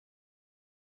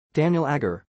Daniel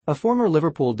Agger, a former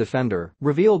Liverpool defender,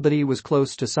 revealed that he was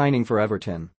close to signing for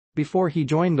Everton before he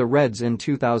joined the Reds in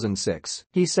 2006.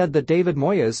 He said that David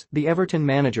Moyes, the Everton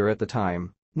manager at the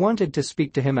time, wanted to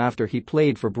speak to him after he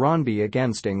played for Brondby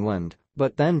against England,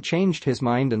 but then changed his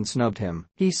mind and snubbed him.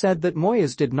 He said that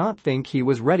Moyes did not think he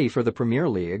was ready for the Premier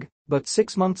League, but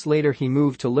 6 months later he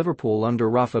moved to Liverpool under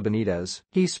Rafa Benitez.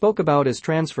 He spoke about his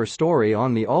transfer story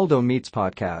on the Aldo Meets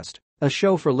Podcast, a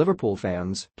show for Liverpool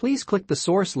fans. Please click the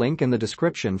source link in the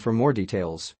description for more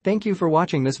details. Thank you for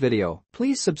watching this video.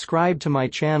 Please subscribe to my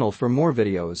channel for more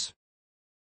videos.